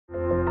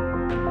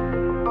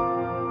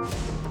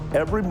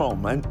Every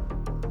moment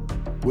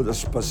with a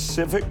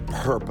specific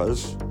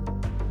purpose,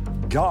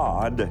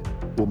 God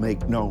will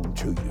make known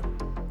to you.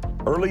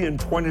 Early in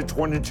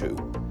 2022,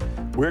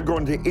 we're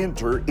going to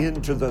enter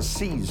into the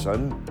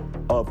season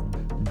of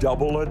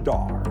Double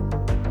Adar.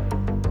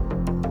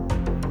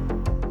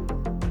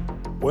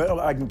 Well,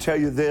 I can tell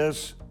you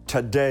this,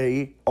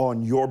 today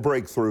on Your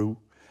Breakthrough,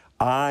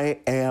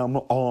 I am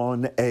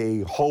on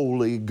a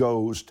Holy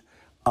Ghost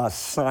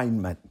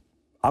assignment.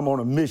 I'm on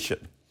a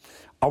mission.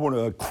 I want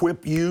to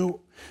equip you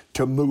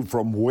to move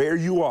from where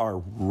you are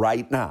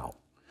right now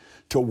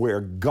to where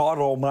God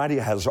Almighty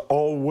has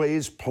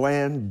always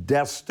planned,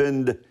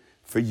 destined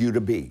for you to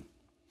be.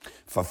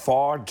 For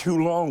far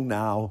too long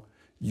now,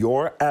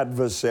 your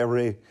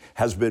adversary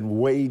has been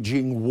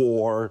waging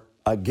war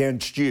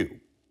against you.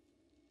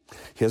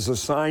 His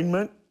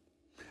assignment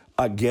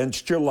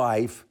against your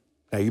life,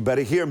 now you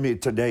better hear me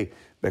today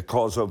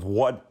because of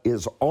what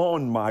is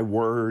on my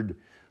word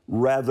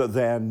rather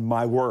than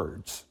my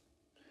words.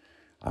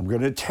 I'm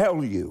going to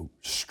tell you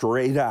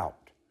straight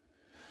out,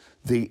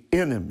 the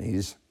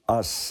enemy's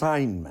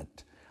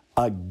assignment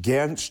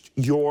against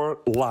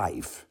your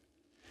life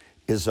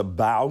is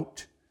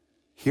about,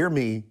 hear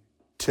me,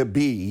 to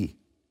be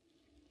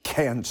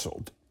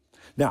canceled.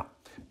 Now,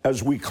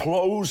 as we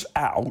close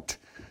out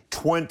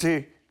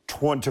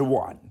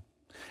 2021,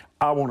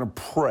 I want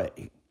to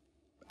pray,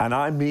 and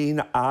I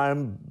mean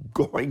I'm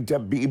going to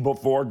be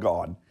before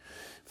God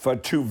for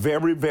two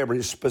very,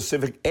 very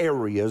specific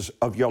areas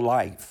of your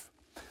life.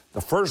 The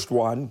first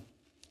one,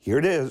 here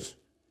it is,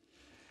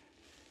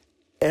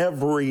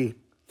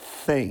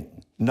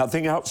 everything,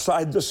 nothing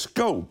outside the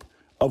scope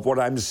of what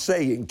I'm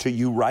saying to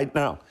you right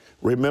now.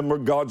 Remember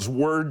God's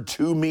word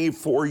to me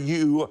for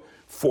you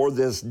for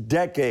this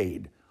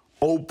decade.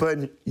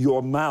 Open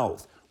your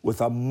mouth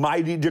with a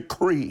mighty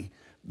decree.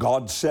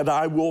 God said,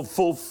 I will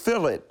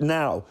fulfill it.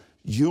 Now,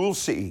 you'll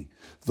see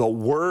the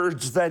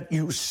words that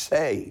you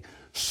say,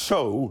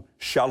 so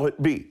shall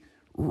it be.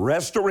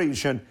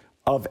 Restoration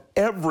of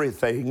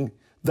everything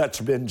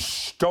that's been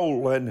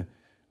stolen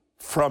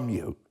from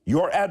you.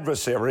 Your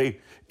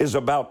adversary is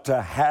about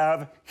to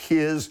have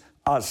his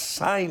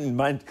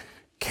assignment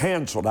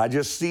canceled. I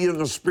just see in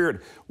the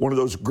spirit one of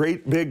those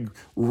great big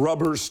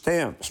rubber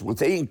stamps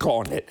with ink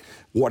on it.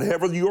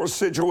 Whatever your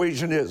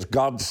situation is,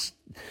 God's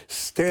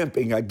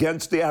stamping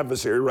against the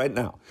adversary right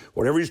now.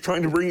 Whatever he's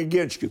trying to bring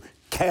against you,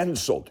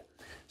 canceled.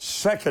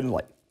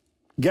 Secondly,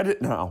 get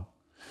it now,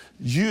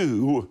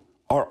 you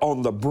are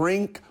on the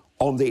brink,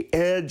 on the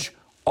edge,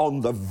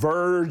 on the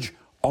verge,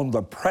 on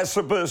the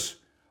precipice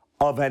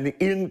of an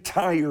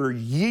entire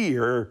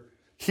year,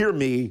 hear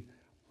me,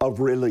 of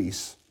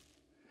release.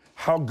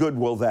 How good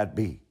will that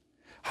be?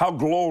 How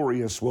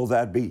glorious will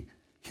that be?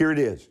 Here it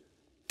is,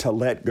 to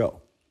let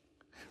go.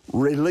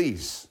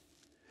 Release.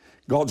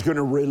 God's going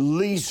to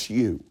release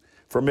you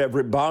from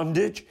every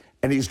bondage,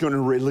 and he's going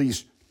to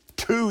release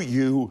to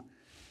you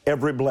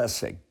every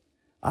blessing.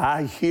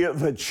 I hear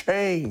the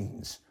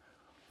chains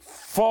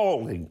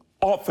falling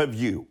off of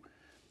you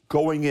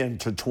going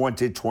into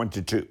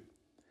 2022.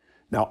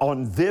 Now,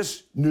 on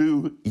this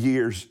New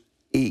Year's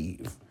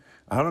Eve,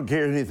 I don't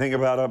care anything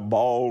about a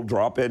ball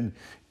dropping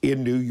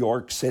in New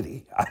York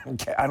City. I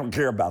don't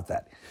care about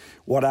that.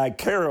 What I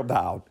care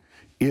about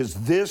is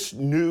this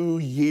New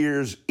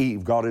Year's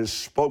Eve. God has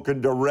spoken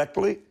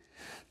directly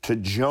to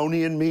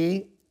Joni and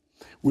me.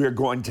 We are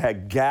going to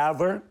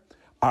gather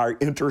our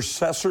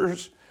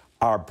intercessors,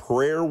 our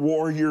prayer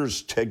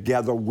warriors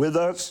together with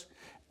us,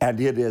 and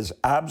it is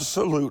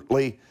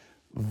absolutely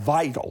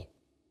vital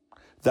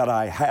that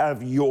I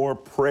have your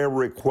prayer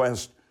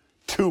request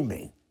to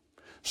me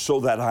so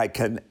that I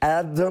can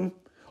add them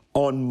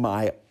on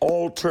my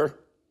altar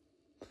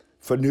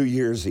for New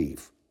Year's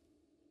Eve.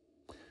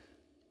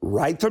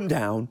 Write them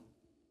down,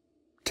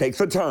 take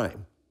the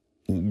time,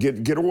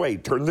 get away,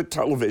 turn the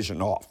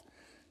television off.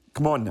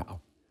 Come on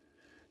now.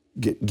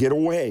 Get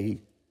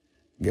away,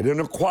 get in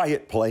a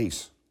quiet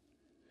place.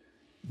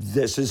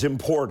 This is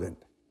important.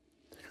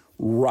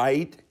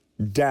 Write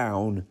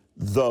down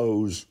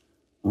those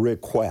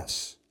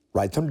requests.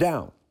 Write them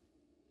down.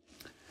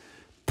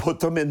 Put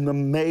them in the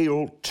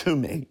mail to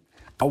me.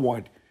 I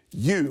want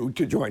you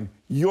to join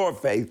your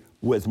faith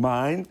with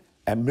mine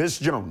and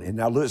Miss Joni.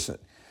 Now listen,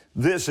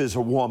 this is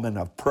a woman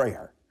of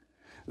prayer.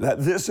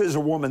 This is a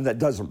woman that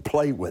doesn't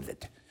play with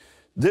it.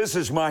 This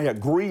is my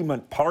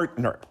agreement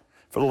partner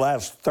for the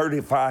last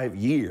 35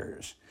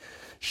 years.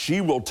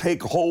 She will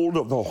take hold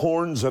of the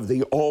horns of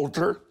the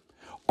altar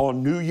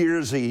on New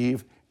Year's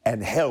Eve,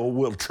 and hell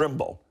will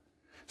tremble.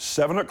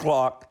 7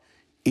 o'clock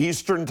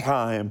Eastern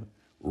Time,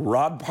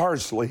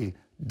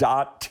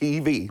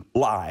 rodparsley.tv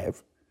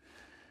live.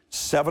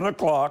 7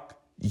 o'clock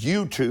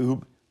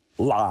YouTube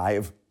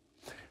live.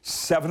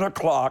 7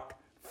 o'clock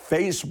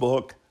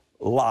Facebook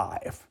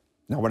live.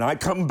 Now, when I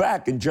come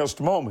back in just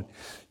a moment,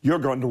 you're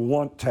going to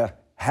want to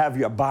have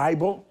your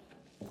Bible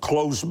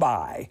close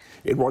by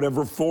in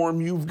whatever form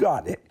you've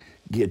got it.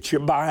 Get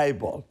your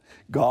Bible.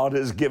 God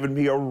has given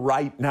me a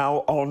right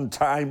now on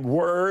time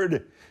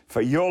word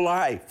for your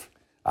life.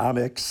 I'm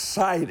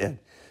excited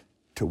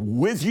to,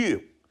 with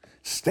you,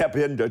 step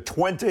into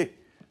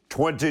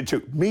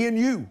 2022. Me and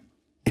you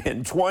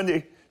in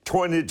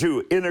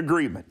 2022 in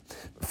agreement.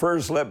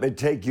 First, let me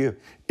take you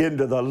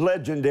into the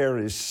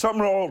legendary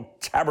Summerall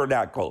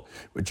Tabernacle,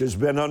 which has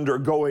been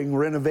undergoing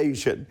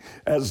renovation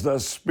as the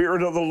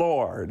Spirit of the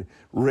Lord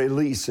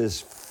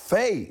releases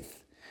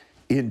faith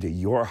into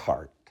your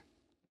heart.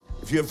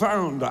 If you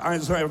found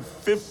Isaiah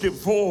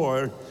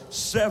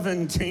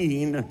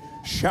 54:17,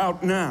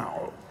 shout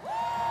now.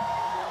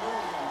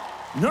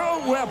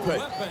 No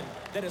weapon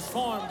that is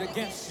formed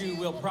against you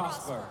will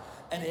prosper,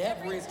 and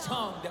every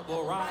tongue that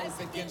will rise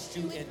against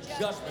you in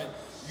judgment,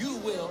 you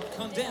will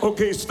condemn.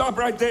 Okay, stop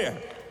right there.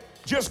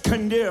 Just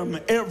condemn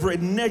every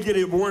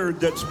negative word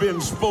that's been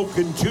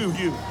spoken to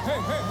you.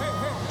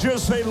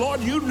 Just say,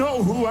 Lord, you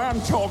know who I'm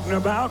talking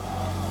about.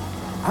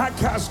 I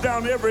cast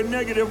down every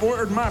negative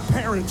word my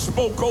parents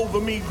spoke over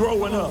me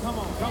growing up. Come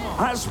on.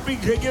 I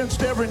speak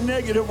against every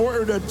negative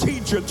word a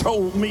teacher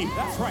told me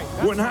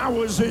when I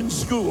was in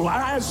school.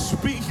 I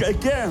speak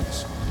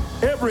against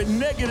every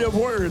negative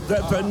word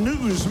that the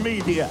news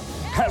media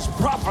has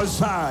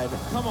prophesied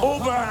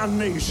over our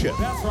nation.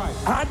 That's right.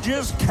 I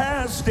just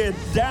cast it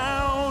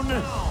down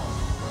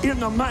in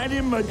the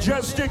mighty,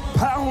 majestic,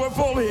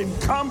 powerful,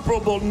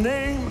 incomparable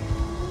name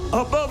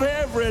above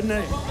every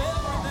name.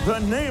 The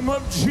name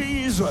of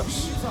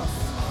Jesus.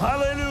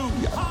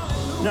 Hallelujah.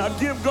 Now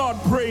give God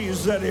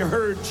praise that He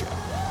heard you.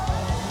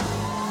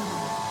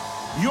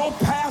 Your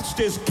past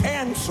is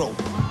canceled.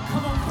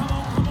 Come on.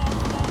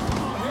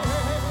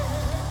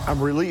 I'm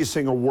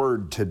releasing a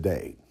word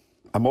today.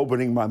 I'm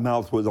opening my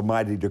mouth with a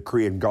mighty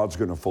decree, and God's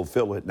going to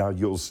fulfill it. Now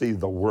you'll see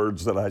the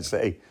words that I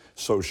say,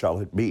 so shall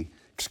it be.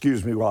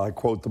 Excuse me while I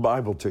quote the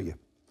Bible to you.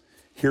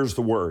 Here's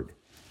the word,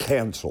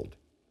 canceled.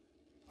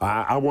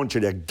 I want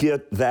you to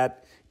get that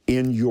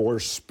in your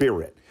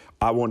spirit.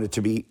 I want it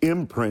to be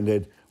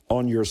imprinted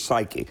on your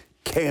psyche.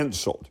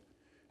 Canceled.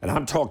 And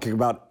I'm talking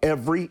about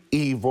every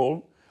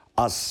evil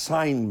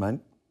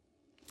assignment,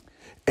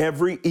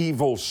 every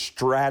evil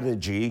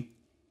strategy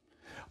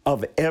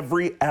of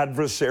every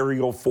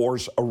adversarial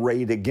force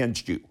arrayed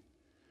against you,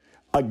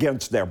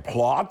 against their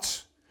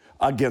plots,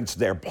 against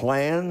their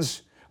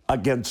plans,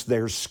 against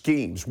their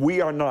schemes. We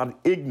are not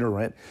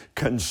ignorant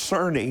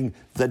concerning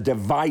the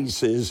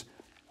devices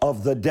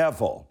of the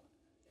devil.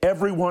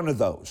 Every one of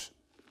those,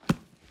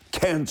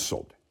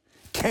 canceled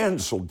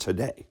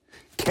today,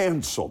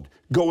 canceled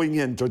going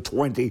into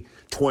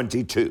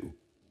 2022.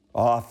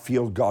 I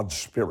feel God's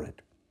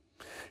Spirit.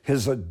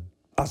 His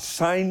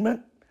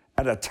assignment,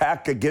 an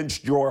attack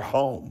against your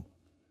home,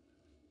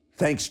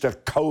 thanks to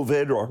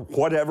COVID or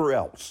whatever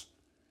else,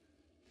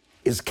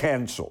 is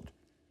canceled.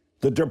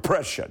 The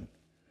depression,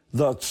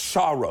 the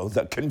sorrow,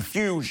 the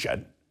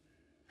confusion,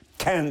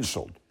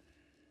 canceled.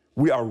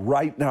 We are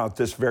right now at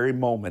this very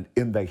moment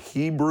in the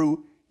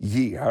Hebrew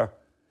year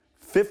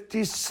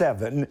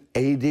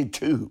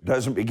 5782.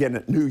 Doesn't begin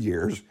at New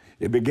Year's.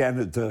 It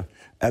began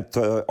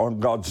on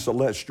God's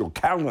celestial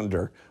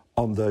calendar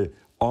on the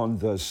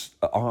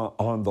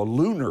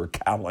lunar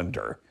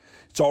calendar.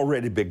 It's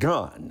already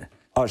begun.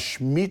 A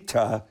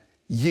Shemitah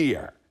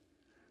year.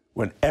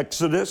 When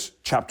Exodus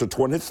chapter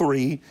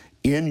 23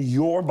 in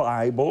your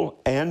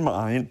Bible and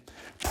mine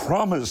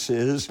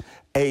promises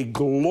a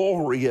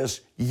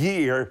glorious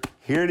year.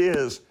 Here it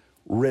is,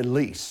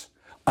 release.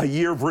 A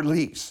year of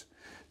release.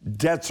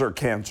 Debts are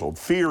canceled.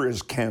 Fear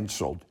is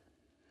canceled.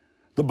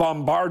 The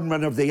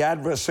bombardment of the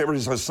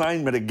adversary's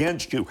assignment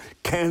against you,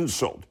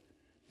 canceled.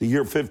 The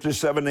year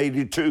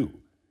 5782.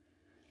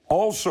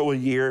 Also a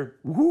year,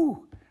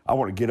 I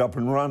want to get up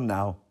and run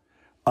now.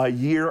 A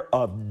year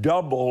of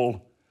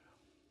double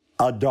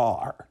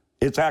Adar.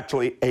 It's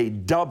actually a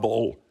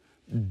double.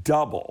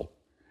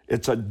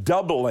 It's a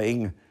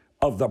doubling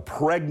of the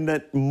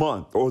pregnant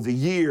month or the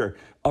year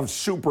of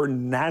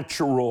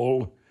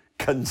supernatural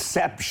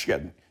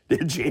conception.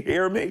 Did you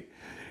hear me?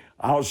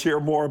 I'll share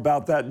more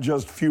about that in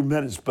just a few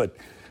minutes, but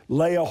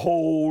lay a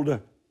hold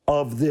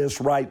of this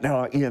right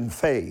now in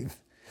faith.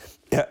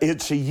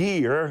 It's a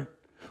year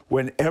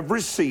when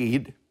every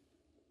seed,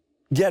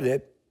 get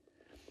it,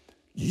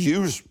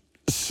 you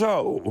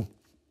sow,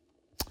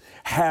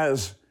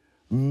 has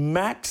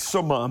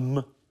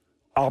maximum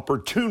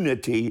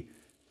opportunity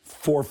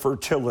for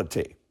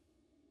fertility.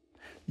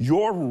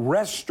 Your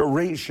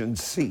restoration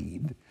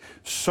seed,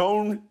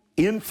 sown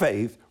in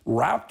faith,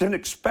 wrapped in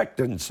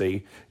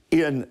expectancy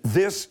in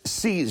this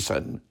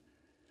season,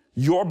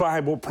 your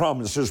Bible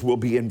promises will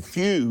be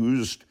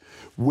infused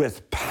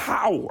with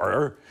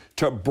power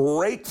to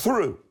break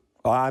through.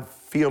 I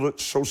feel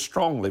it so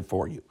strongly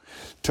for you,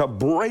 to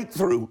break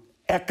through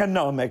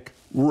economic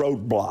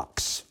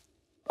roadblocks.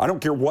 I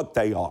don't care what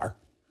they are.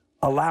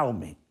 Allow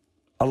me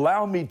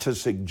to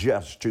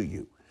suggest to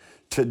you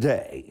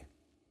today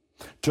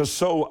to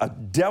sow a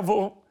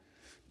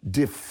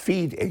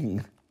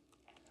devil-defeating,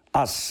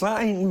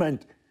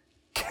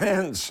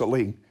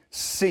 assignment-canceling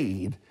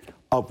seed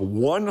of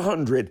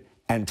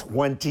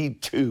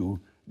 $122.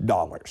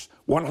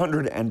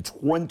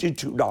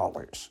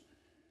 $122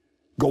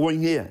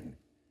 going in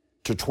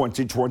to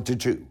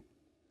 2022.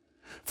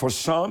 For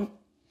some,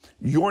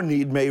 your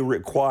need may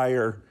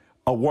require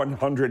a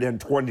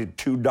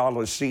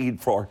 $122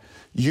 seed for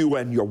you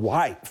and your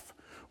wife,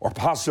 or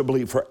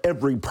possibly for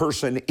every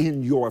person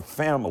in your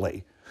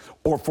family,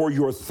 or for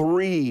your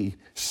 3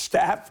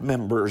 staff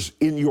members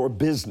in your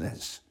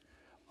business.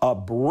 A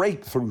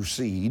breakthrough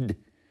seed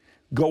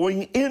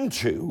going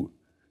into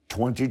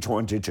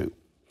 2022.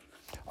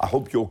 I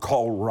hope you'll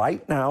call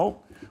right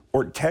now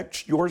or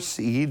text your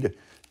seed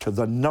to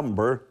the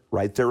number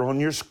right there on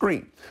your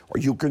screen. Or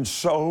you can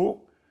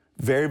sow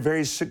very,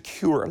 very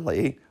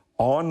securely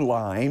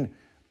online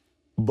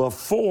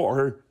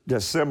before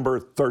December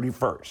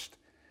 31st.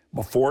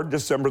 Before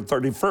December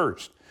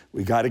 31st.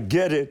 We got to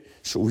get it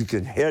so we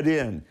can head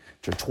in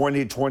to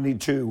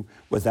 2022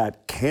 with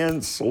that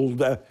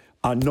canceled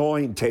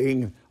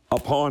anointing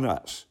upon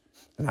us.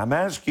 And I'm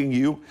asking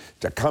you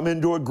to come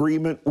into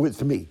agreement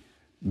with me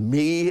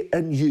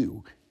and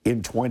you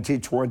in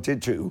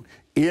 2022.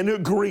 In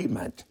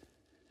agreement,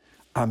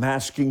 I'm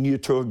asking you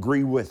to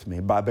agree with me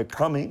by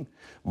becoming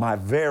my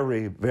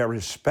very,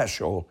 very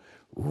special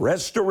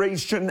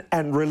restoration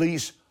and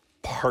release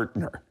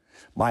partner.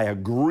 My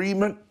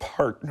agreement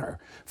partner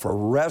for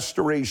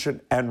restoration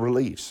and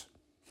release.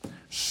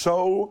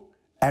 Sow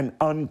an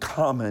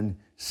uncommon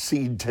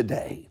seed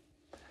today.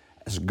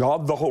 As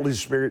God the Holy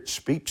Spirit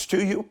speaks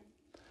to you,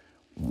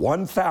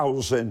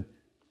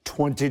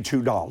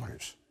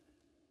 $1,022.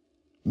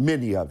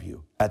 Many of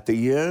you at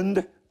the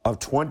end of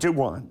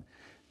 21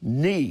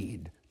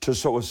 need to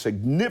sow a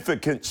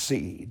significant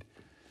seed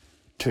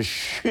to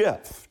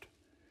shift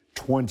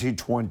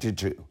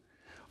 2022.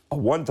 A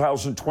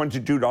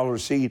 $1,022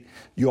 seed.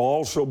 You'll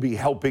also be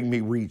helping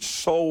me reach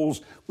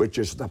souls, which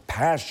is the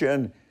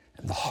passion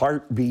and the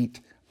heartbeat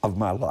of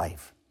my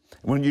life.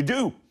 And when you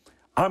do,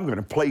 I'm going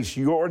to place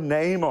your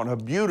name on a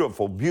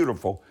beautiful,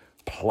 beautiful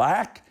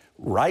plaque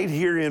right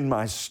here in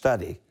my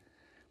study.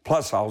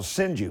 Plus, I'll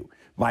send you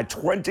my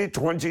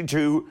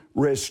 2022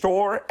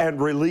 Restore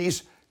and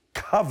Release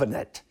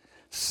Covenant,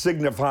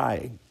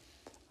 signifying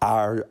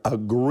our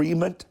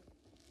agreement,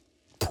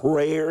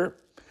 prayer,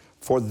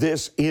 for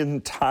this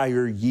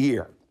entire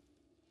year,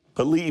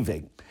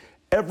 believing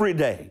every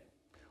day,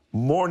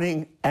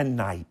 morning and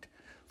night,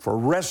 for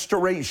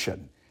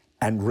restoration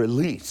and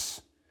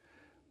release.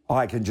 Oh,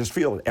 I can just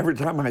feel it. Every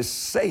time I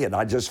say it,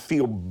 I just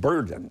feel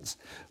burdens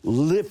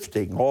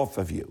lifting off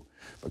of you,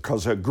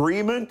 because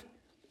agreement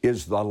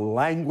is the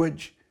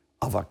language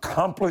of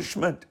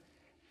accomplishment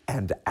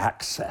and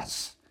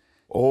access.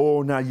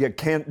 Oh, now you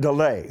can't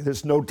delay.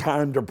 There's no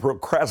time to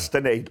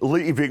procrastinate,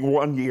 leaving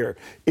one year,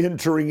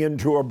 entering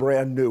into a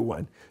brand new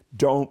one.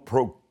 Don't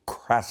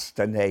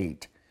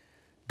procrastinate.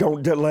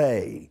 Don't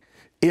delay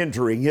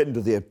entering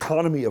into the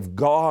economy of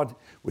God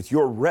with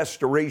your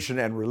restoration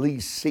and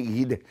release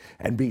seed,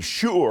 and be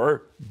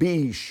sure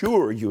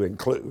you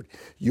include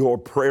your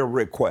prayer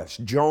requests.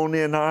 Joan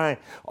and I,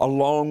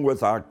 along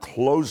with our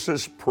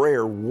closest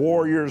prayer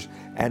warriors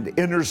and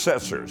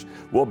intercessors,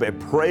 will be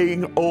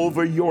praying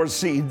over your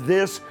seed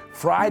this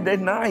Friday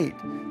night,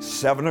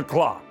 7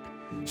 o'clock.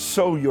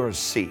 Sow your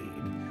seed,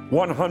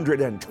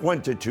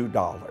 $122,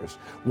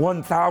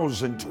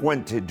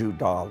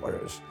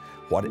 $1,022.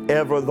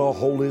 Whatever the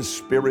Holy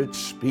Spirit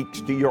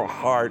speaks to your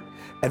heart,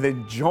 and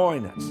then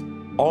join us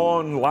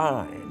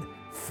online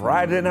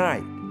Friday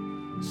night,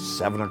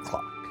 7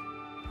 o'clock.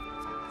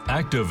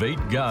 Activate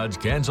God's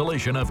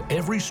cancellation of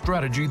every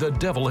strategy the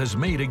devil has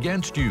made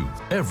against you.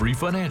 Every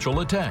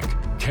financial attack,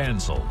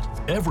 canceled.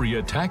 Every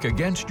attack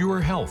against your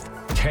health,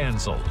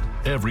 canceled.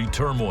 Every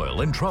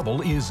turmoil and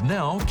trouble is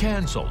now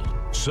canceled.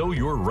 Sow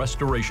your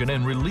restoration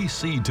and release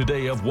seed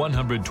today of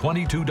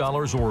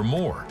 $122 or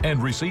more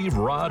and receive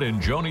Rod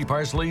and Joni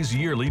Parsley's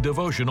yearly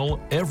devotional,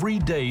 Every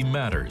Day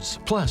Matters,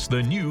 plus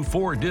the new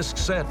 4-disc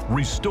set,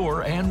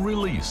 Restore and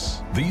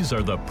Release. These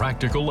are the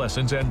practical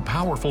lessons and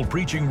powerful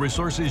preaching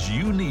resources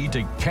you need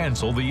to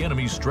cancel the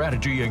enemy's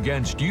strategy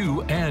against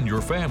you and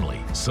your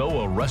family. Sow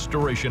a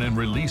restoration and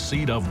release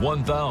seed of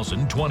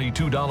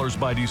 $1,022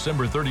 by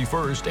December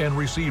 31st and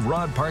receive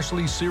Rod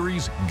Parsley's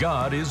series,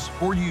 God is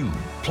for You.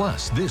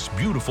 Plus, this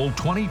beautiful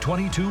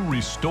 2022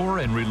 Restore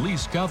and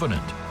Release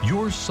Covenant.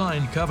 Your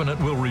signed covenant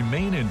will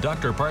remain in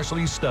Dr.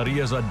 Parsley's study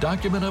as a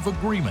document of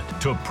agreement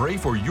to pray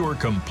for your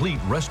complete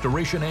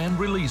restoration and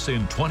release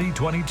in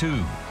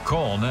 2022.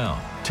 Call now,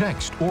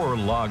 text, or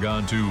log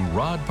on to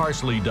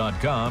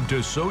rodparsley.com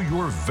to sow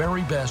your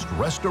very best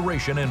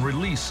restoration and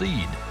release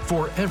seed.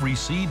 For every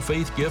seed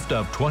faith gift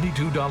of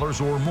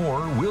 $22 or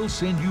more, we'll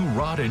send you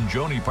Rod and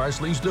Joni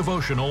Parsley's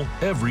devotional,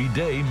 Every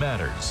Day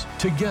Matters.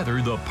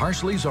 Together, the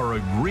Parsleys are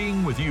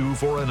agreeing with you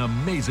for an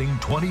amazing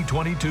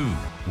 2022.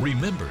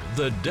 Remember,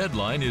 the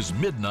deadline is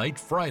midnight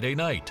Friday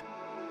night.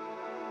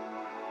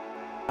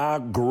 Our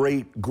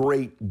great,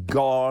 great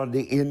God,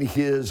 in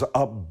His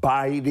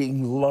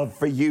abiding love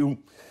for you,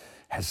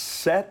 has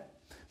set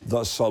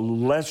the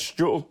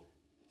celestial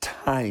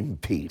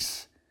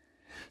timepiece,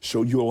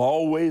 so you'll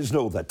always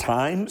know the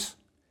times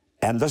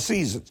and the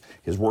seasons.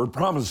 His word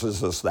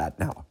promises us that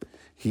now.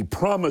 He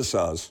promises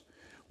us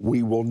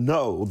we will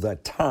know the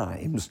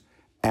times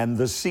and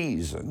the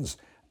seasons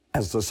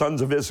as the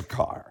sons of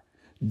Issachar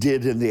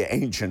did in the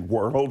ancient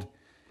world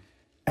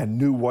and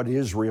knew what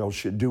Israel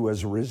should do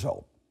as a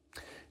result.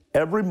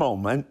 Every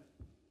moment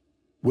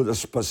with a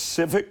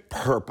specific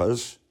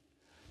purpose,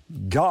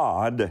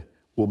 God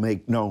will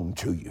make known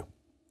to you.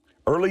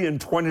 Early in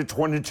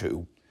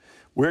 2022,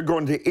 we're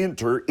going to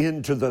enter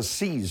into the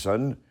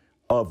season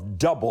of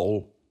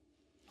Double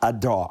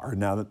Adar.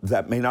 Now,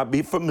 that may not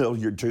be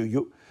familiar to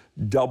you.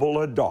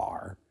 Double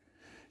Adar.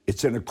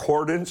 It's in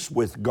accordance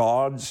with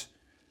God's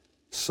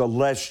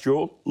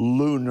celestial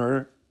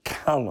lunar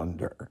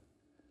calendar.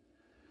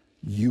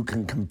 You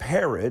can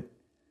compare it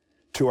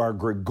to our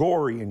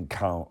Gregorian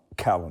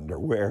calendar,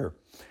 where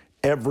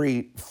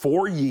every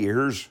 4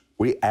 years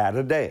we add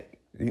a day.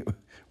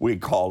 We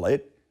call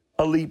it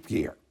a leap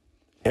year.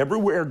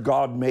 Everywhere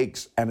God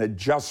makes an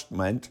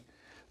adjustment,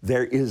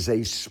 there is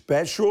a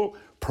special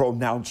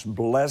pronounced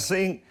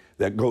blessing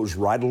that goes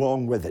right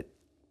along with it.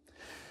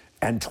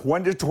 And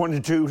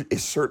 2022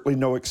 is certainly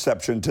no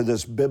exception to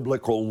this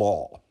biblical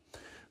law.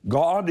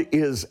 God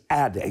is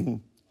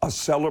adding a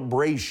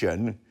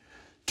celebration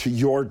to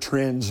your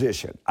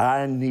transition.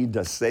 I need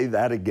to say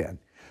that again.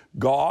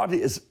 God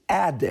is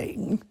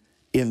adding,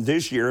 in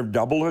this year of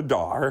Double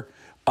Adar,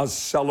 a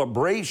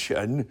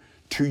celebration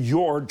to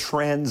your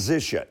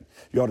transition.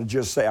 You ought to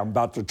just say, I'm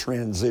about to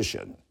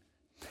transition.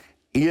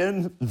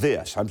 In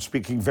this, I'm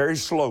speaking very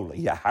slowly,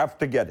 you have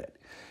to get it.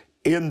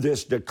 In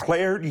this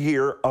declared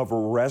year of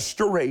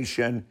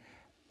restoration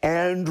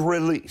and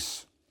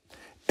release,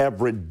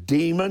 every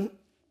demon,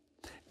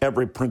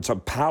 every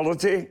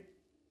principality,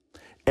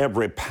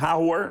 every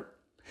power,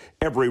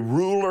 every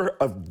ruler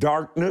of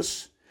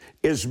darkness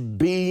is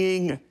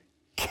being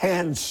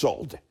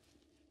canceled.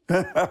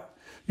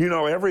 You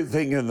know,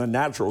 everything in the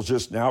natural is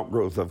just an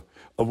outgrowth of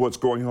what's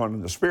going on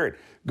in the spirit.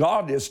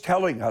 God is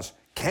telling us,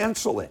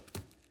 cancel it.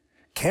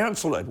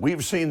 Cancel it.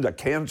 We've seen the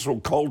cancel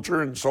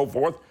culture and so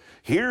forth.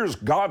 Here's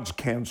God's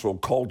cancel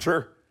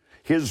culture,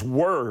 His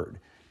word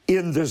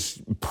in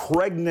this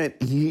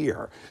pregnant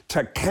year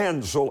to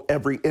cancel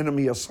every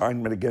enemy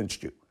assignment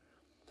against you.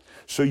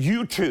 So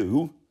you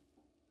too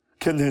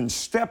can then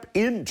step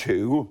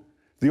into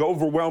the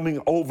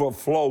overwhelming,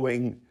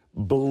 overflowing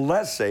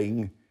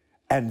blessing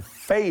and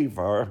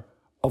favor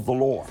of the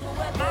Lord.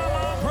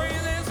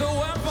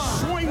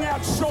 Swing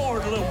that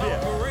sword a little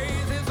bit.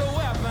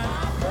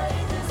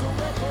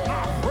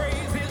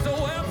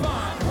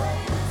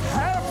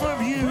 Half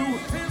of you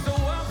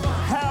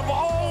have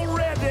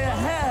already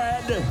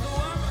had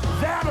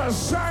that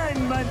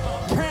assignment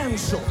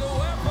canceled.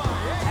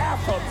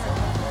 Half of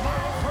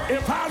them.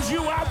 If I was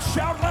you, I'd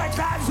shout like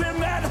I was in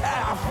that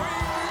half.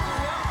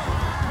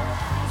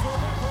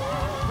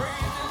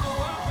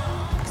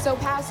 So,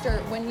 Pastor,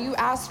 when you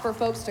asked for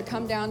folks to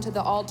come down to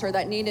the altar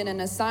that needed an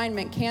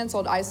assignment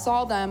canceled, I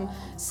saw them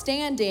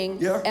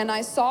standing, and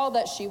I saw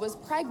that she was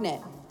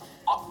pregnant.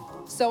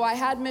 So I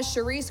had Miss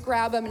Charisse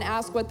grab them and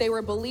ask what they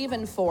were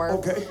believing for.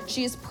 Okay.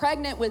 She's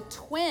pregnant with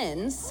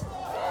twins.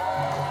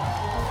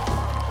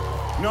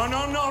 No.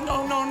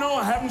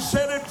 I haven't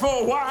said it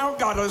for a while.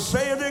 Gotta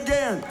say it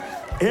again.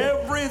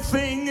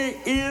 Everything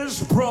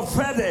is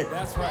prophetic.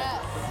 That's right.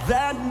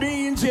 That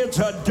means it's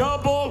a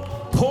double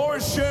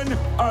portion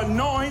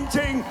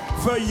anointing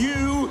for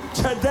you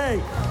today.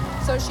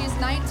 So she's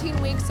 19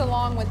 weeks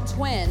along with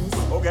twins.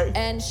 Okay.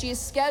 And she's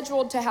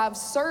scheduled to have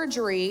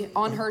surgery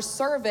on her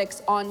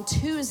cervix on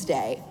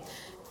Tuesday.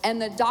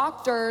 And the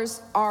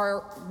doctors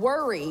are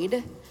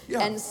worried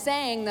and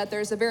saying that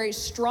there's a very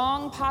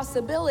strong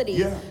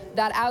possibility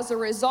that as a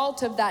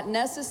result of that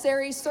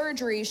necessary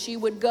surgery, she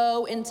would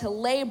go into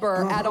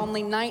labor at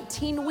only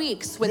 19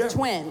 weeks with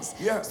twins.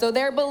 So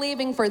they're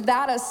believing for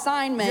that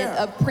assignment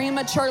of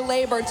premature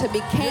labor to be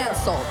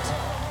canceled.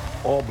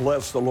 Oh,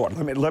 bless the Lord.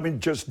 Let me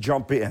just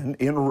jump in,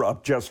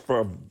 interrupt just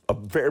for a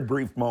very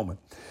brief moment.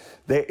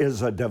 There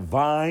is a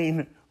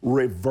divine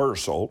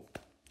reversal.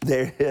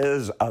 There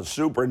is a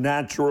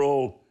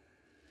supernatural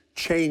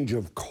change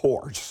of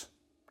course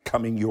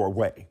coming your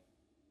way.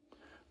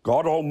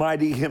 God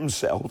Almighty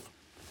Himself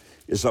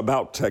is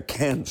about to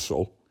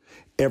cancel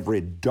every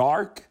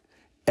dark,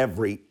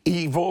 every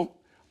evil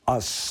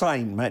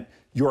assignment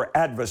your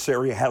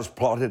adversary has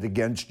plotted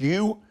against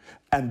you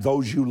and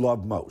those you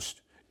love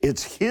most.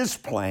 It's His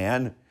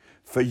plan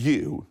for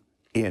you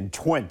in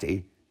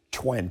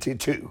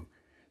 2022.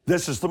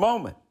 This is the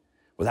moment.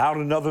 Without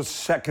another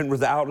second,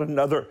 without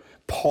another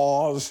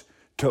pause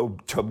to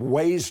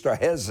waste or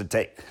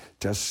hesitate,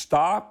 to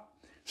stop,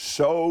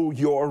 sow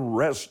your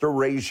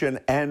restoration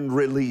and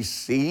release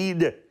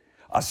seed,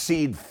 a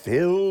seed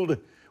filled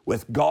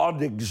with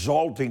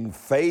God-exalting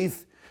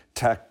faith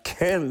to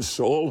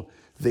cancel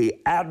the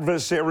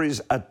adversary's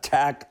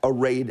attack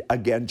arrayed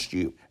against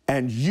you.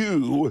 And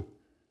you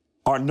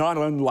are not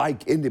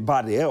unlike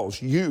anybody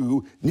else.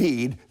 You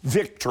need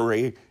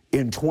victory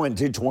in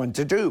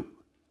 2022.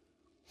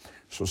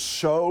 So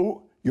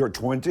sow your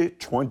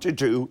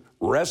 2022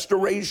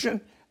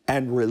 restoration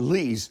and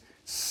release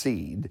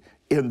seed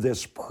in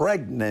this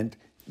pregnant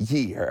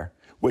year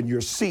when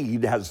your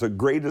seed has the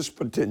greatest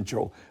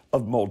potential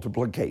of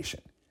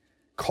multiplication.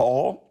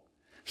 Call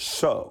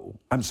sow.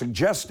 I'm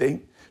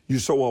suggesting you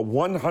sow a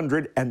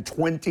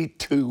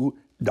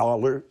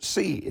 $122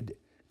 seed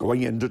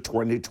going into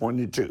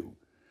 2022.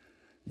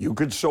 You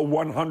could sow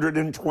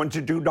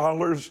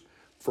 $122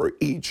 for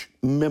each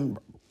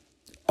member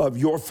of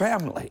your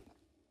family.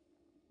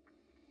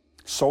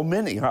 So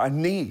many are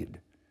in need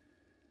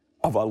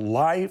of a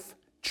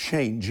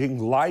life-changing,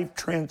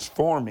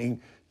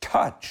 life-transforming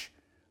touch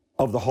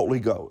of the Holy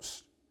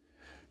Ghost.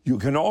 You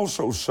can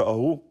also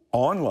sow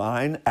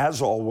online,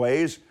 as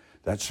always,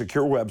 that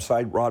secure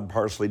website,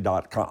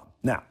 rodparsley.com.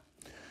 Now,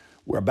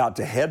 we're about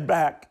to head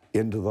back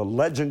into the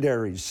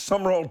legendary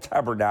Summerall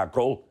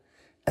Tabernacle,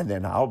 and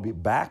then I'll be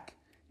back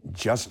in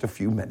just a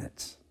few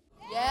minutes.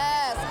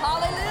 Yes,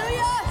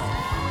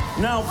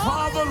 hallelujah. Now,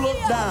 Father, look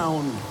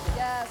down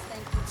Yes,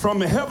 thank you.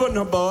 from heaven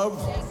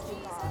above. Thank you,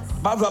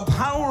 God. By the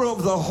power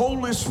of the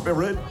Holy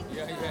Spirit,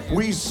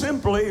 we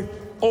simply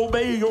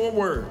obey your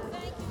word.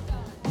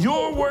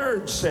 Your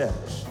word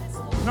says,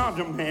 not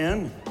a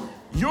man,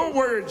 your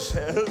word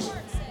says,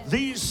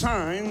 these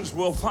signs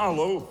will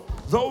follow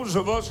those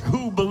of us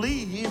who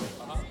believe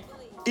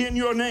in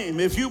your name.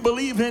 If you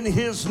believe in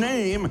his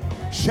name,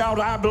 shout,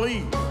 I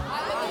believe.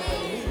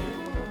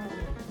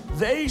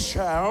 They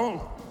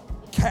shall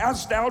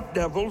cast out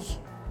devils.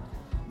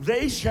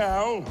 They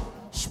shall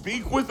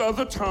speak with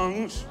other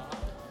tongues.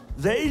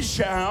 They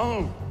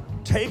shall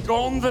take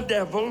on the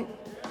devil.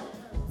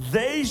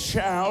 They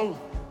shall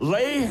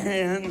lay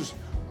hands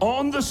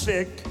on the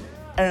sick,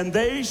 and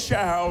they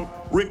shall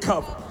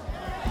recover.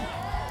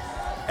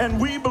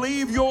 And we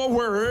believe your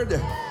word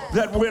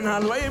that when I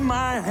lay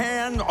my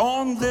hand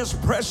on this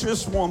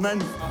precious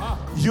woman,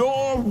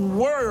 your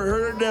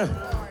word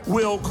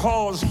will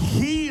cause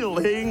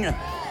healing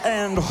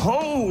and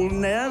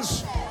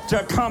wholeness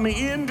to come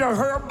into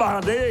her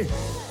body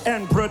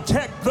and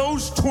protect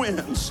those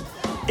twins.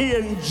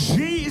 In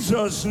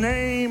Jesus'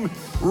 name,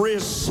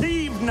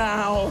 receive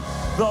now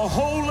the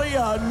holy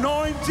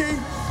anointing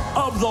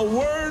of the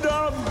Word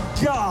of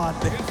God.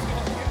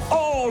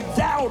 All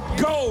doubt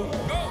go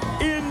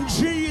in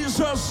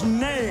Jesus'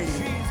 name.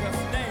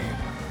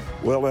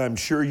 Well, I'm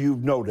sure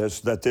you've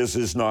noticed that this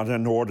is not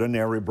an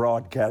ordinary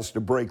broadcast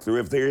of Breakthrough,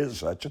 if there is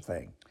such a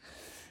thing.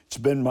 It's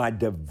been my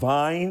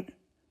divine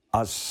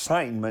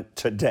assignment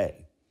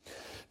today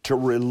to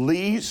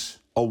release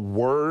a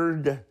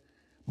word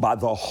by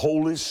the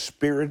Holy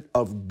Spirit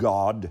of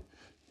God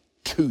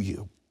to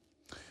you.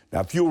 Now,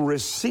 if you'll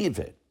receive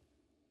it,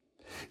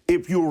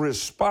 if you'll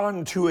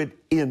respond to it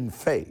in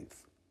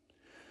faith,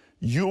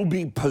 you'll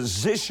be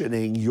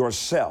positioning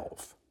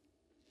yourself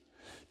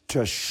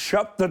to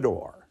shut the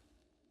door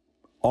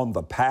on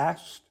the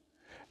past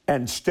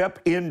and step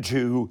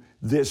into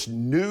this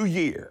new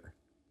year,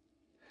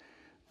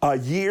 a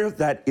year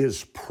that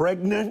is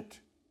pregnant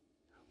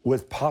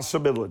with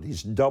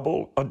possibilities,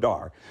 double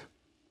Adar,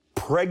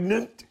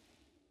 pregnant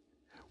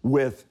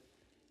with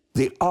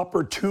the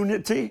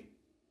opportunity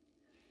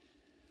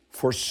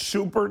for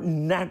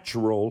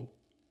supernatural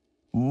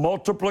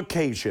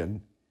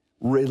multiplication,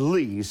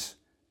 release,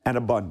 and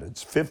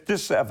abundance.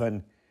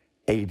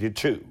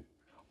 5782.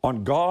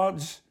 On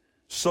God's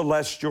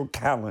celestial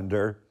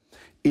calendar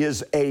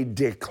is a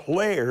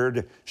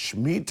declared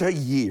Shemitah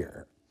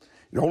year.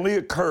 It only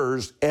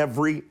occurs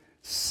every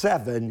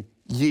 7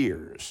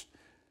 years.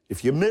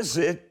 If you miss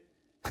it,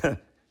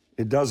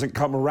 it doesn't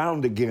come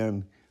around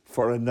again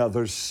for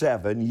another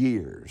 7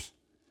 years.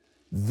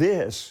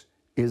 This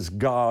is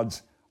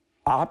God's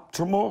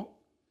optimal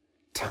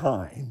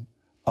time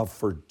of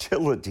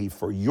fertility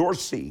for your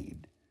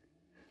seed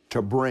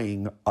to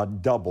bring a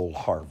double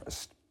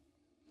harvest.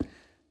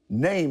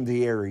 Name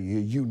the area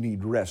you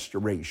need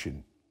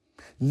restoration.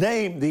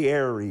 Name the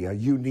area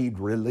you need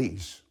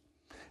release,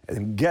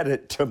 and get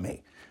it to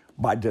me.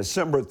 By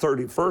December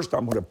 31st,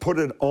 I'm going to put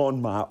it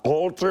on my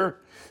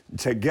altar.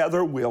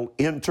 Together we'll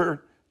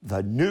enter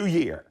the new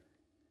year,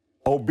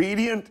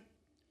 obedient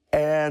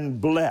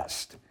and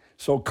blessed.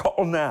 So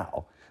call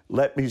now.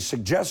 Let me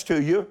suggest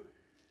to you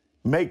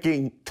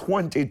making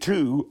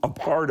 22 a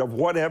part of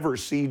whatever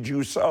seed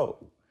you sow.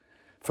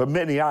 For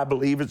many, I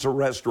believe it's a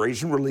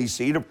restoration release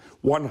seed of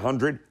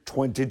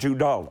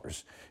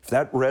 $122. If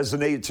that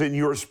resonates in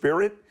your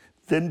spirit,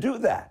 then do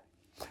that.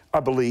 I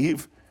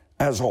believe,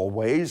 as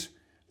always,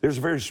 there's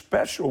a very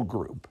special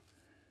group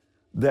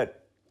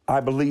that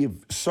I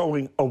believe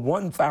sowing a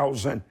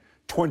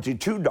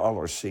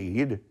 $1,022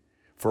 seed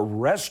for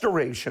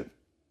restoration,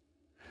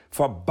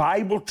 for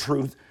Bible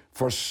truth,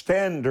 for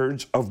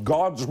standards of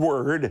God's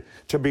word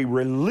to be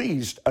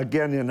released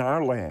again in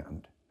our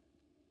land.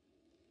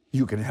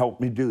 You can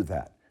help me do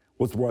that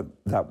with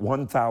that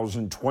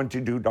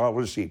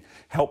 $1,022 seed.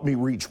 Help me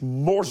reach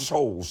more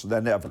souls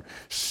than ever.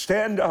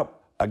 Stand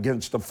up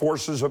against the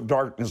forces of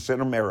darkness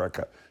in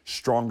America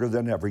stronger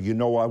than ever. You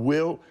know I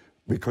will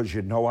because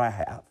you know I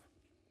have.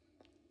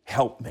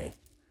 Help me.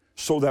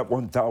 Sow that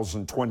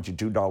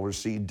 $1,022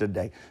 seed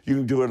today. You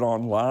can do it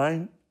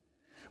online,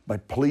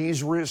 but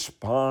please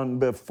respond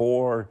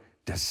before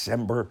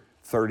December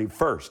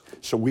 31st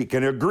so we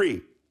can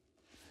agree.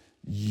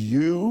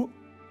 You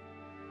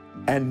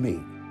and me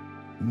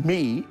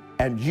me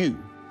and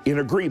you in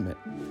agreement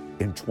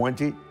in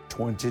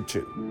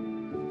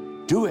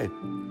 2022. Do it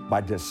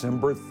by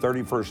December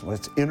 31st.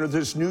 Let's enter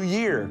this new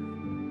year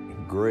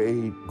in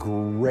great,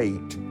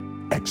 great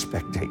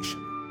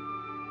expectation.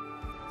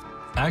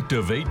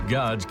 Activate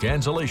God's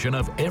cancellation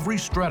of every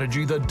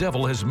strategy the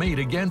devil has made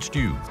against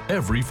you.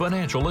 Every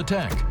financial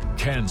attack,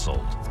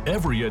 canceled.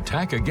 Every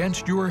attack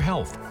against your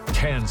health,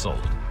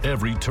 canceled.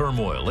 Every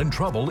turmoil and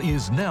trouble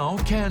is now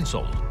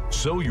canceled.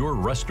 Sow your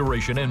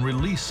restoration and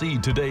release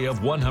seed today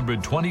of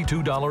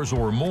 $122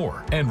 or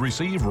more and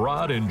receive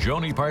Rod and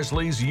Joni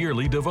Parsley's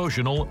yearly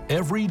devotional,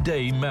 Every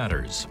Day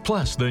Matters,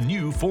 plus the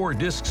new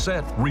 4-disc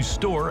set,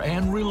 Restore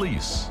and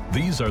Release.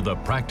 These are the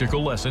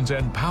practical lessons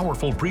and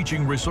powerful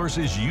preaching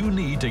resources you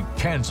need to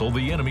cancel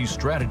the enemy's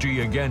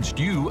strategy against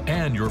you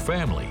and your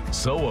family.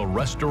 Sow a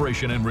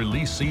restoration and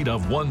release seed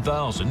of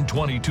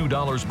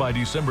 $1,022 by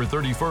December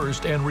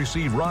 31st and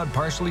receive Rod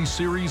Parsley's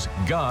series,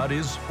 God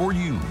is for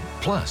You.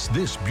 Plus,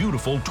 this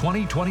beautiful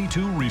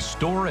 2022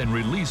 Restore and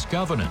Release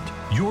Covenant.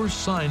 Your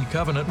signed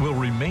covenant will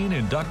remain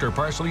in Dr.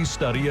 Parsley's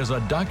study as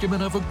a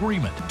document of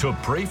agreement to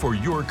pray for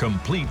your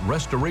complete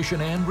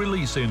restoration and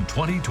release in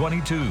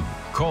 2022.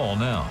 Call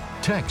now,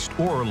 text,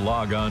 or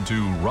log on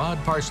to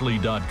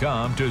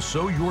rodparsley.com to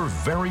sow your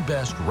very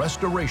best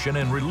restoration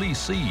and release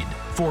seed.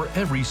 For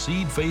every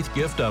seed faith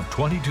gift of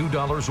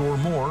 $22 or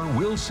more,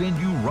 we'll send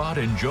you Rod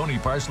and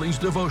Joni Parsley's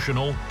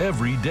devotional,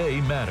 Every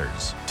Day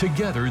Matters.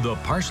 Together, the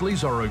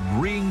Parsleys are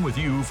agreeing with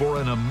you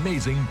for an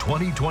amazing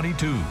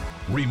 2022.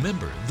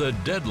 Remember, the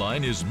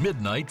deadline is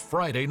midnight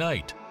Friday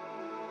night.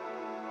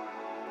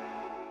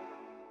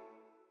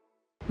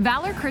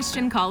 Valor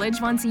Christian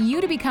College wants you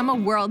to become a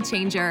world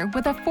changer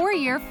with a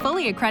 4-year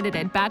fully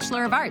accredited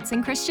Bachelor of Arts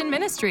in Christian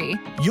Ministry.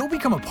 You'll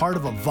become a part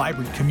of a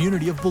vibrant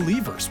community of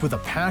believers with a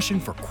passion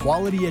for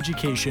quality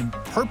education,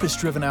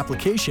 purpose-driven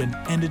application,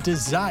 and a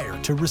desire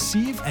to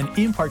receive an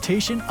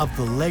impartation of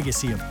the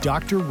legacy of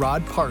Dr.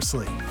 Rod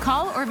Parsley.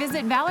 Call or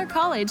visit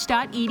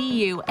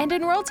valorcollege.edu and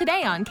enroll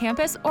today on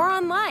campus or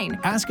online.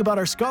 Ask about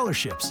our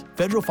scholarships,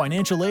 federal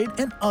financial aid,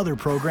 and other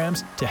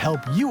programs to help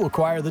you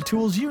acquire the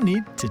tools you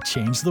need to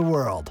change the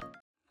world.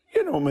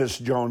 You know, Miss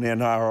Joni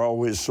and I are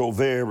always so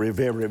very,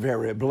 very,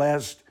 very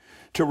blessed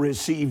to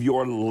receive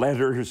your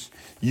letters,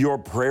 your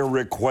prayer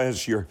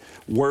requests, your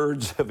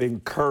words of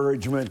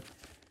encouragement.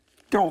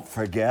 Don't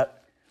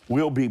forget,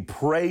 we'll be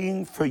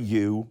praying for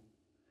you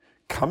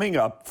coming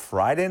up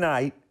Friday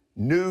night,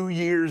 New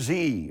Year's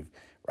Eve,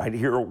 right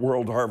here at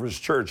World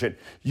Harvest Church. And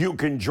you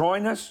can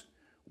join us,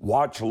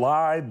 watch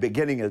live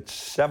beginning at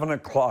 7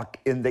 o'clock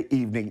in the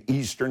evening,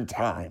 Eastern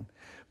Time.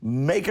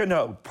 Make a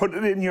note, put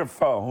it in your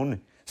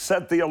phone,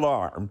 set the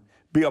alarm,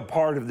 be a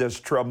part of this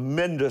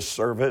tremendous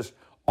service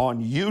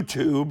on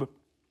YouTube,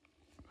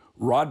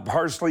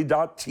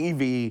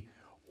 rodparsley.tv,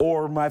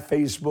 or my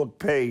Facebook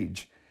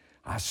page.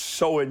 I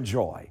so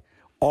enjoy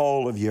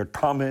all of your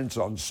comments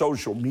on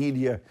social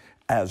media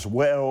as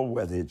well,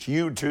 whether it's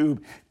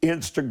YouTube,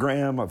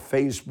 Instagram, or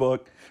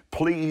Facebook.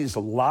 Please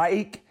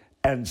like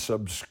and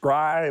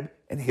subscribe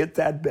and hit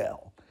that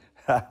bell.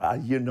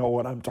 You know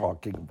what I'm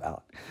talking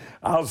about.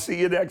 I'll see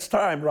you next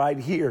time right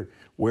here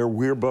where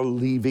we're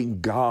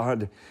believing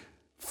God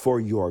for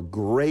your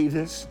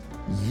greatest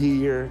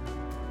year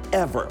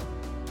ever.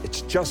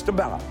 It's just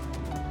about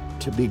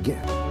to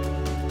begin.